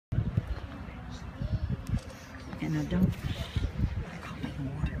And I don't. I call it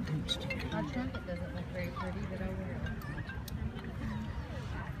water boots. My trumpet doesn't look very pretty, but I wear it.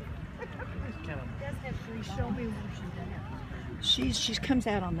 Show me where she's at. She comes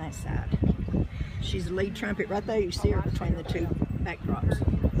out on that side. She's the lead trumpet right there. You see her between the two backdrops.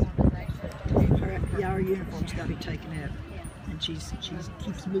 Our uniform's got to be taken out, and she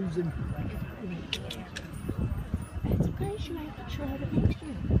keeps losing. That's okay. She'll have it next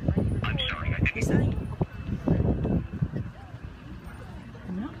year. I'm sorry, I This ain't.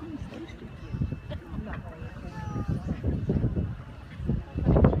 I'm not going to supposed to.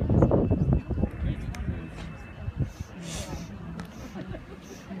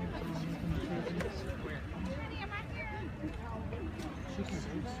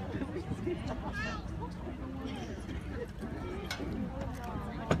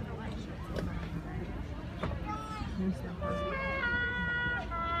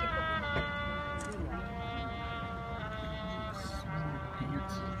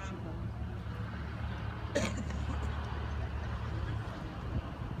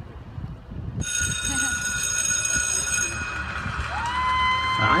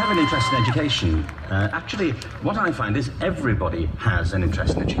 I have an interest in education. Actually, what I find is everybody has an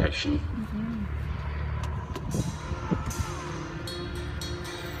interest in education.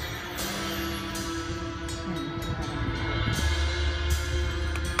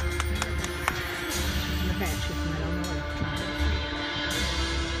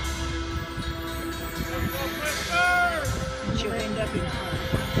 She'll end up in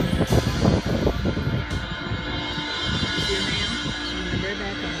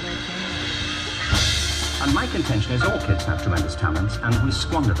And my contention is all kids have tremendous talents and we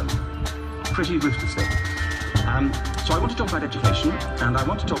squander them pretty ruthlessly. So I want to talk about education and I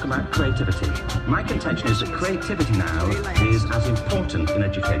want to talk about creativity. My contention is that creativity now is as important in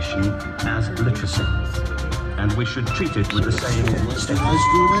education as literacy. And we should treat it with the same status. High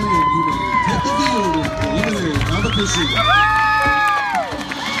school man, you may take the field and eliminate competition.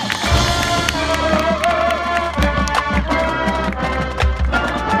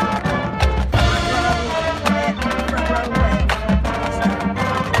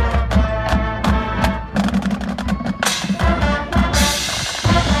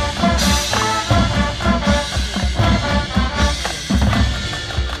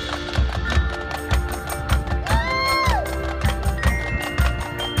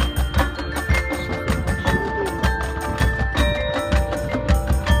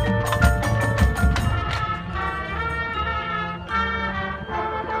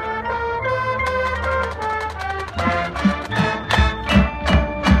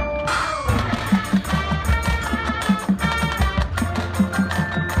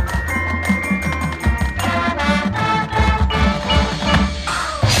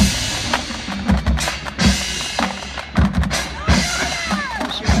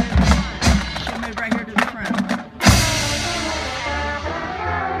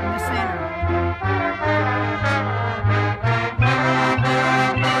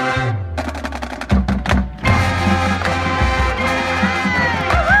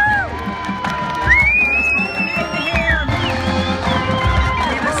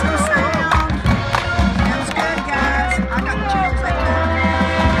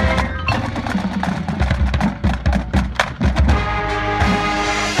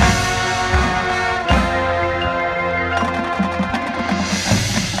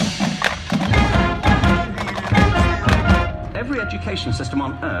 Education system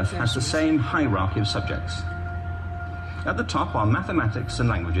on Earth has the same hierarchy of subjects. At the top are mathematics and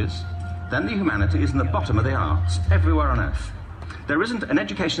languages, then the humanities, and the bottom are the arts, everywhere on Earth. There isn't an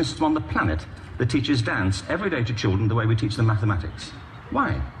education system on the planet that teaches dance every day to children the way we teach them mathematics.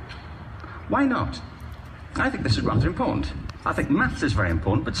 Why? Why not? I think this is rather important. I think maths is very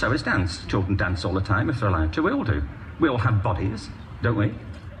important, but so is dance. Children dance all the time if they're allowed to. We all do. We all have bodies, don't we?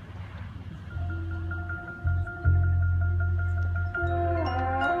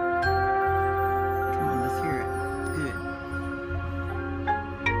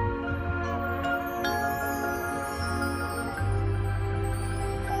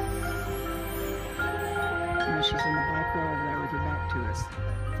 She's in the back row over there with her back to us.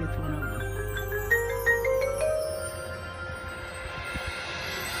 Fifth one over.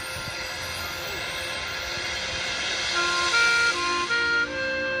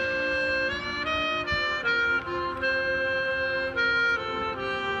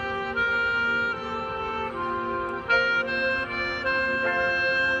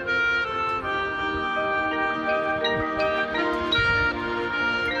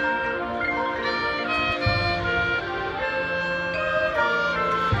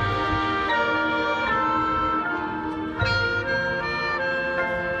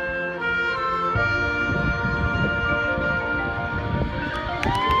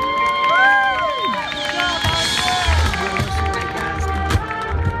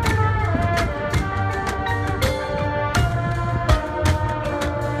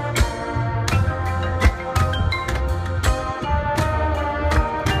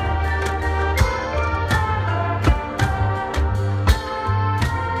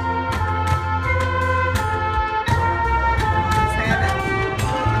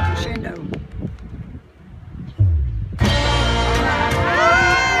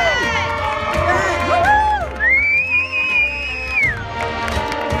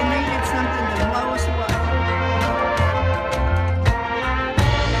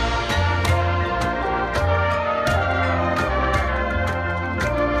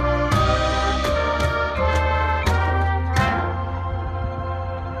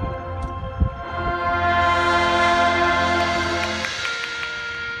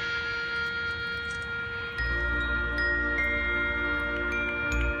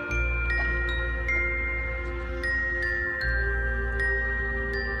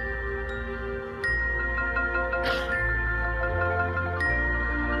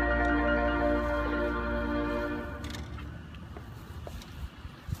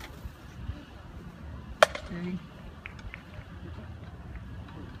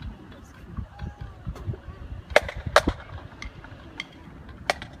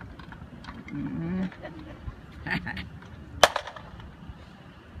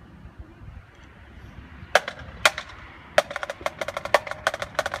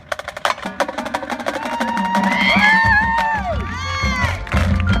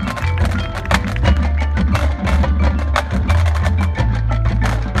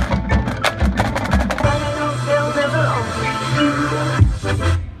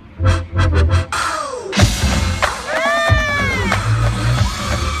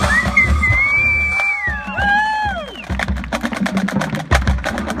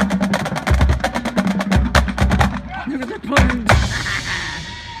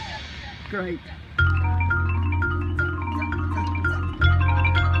 great.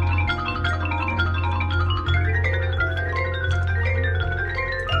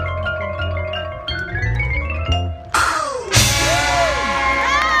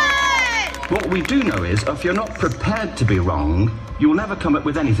 What we do know is, if you're not prepared to be wrong, you'll never come up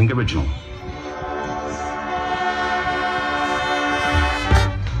with anything original.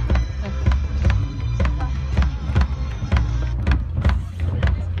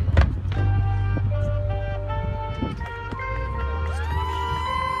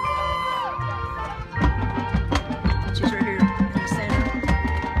 She's right here in the center.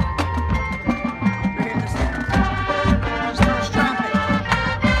 Right here in the center. She's first trumpet.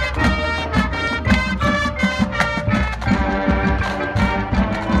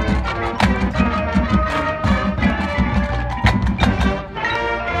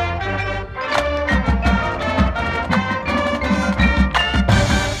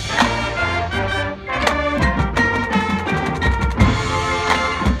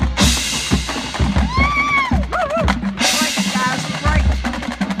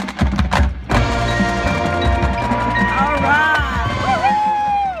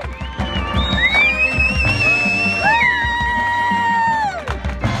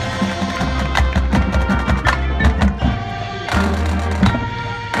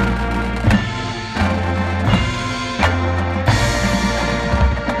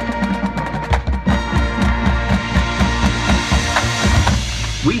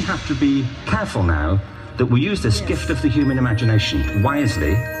 We have to be careful now that we use this gift of the human imagination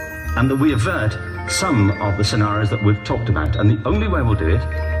wisely and that we avert some of the scenarios that we've talked about. And the only way we'll do it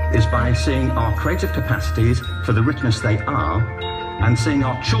is by seeing our creative capacities for the richness they are and seeing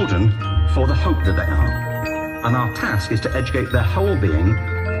our children for the hope that they are. And our task is to educate their whole being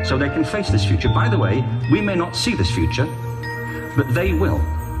so they can face this future. By the way, we may not see this future, but they will.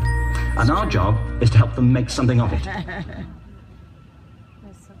 And our job is to help them make something of it. That's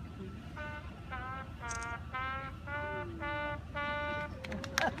so cute.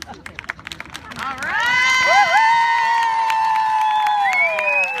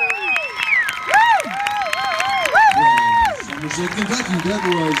 Somerset, Kentucky, that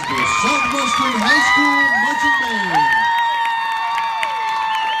was the Southwestern High School Marching Band.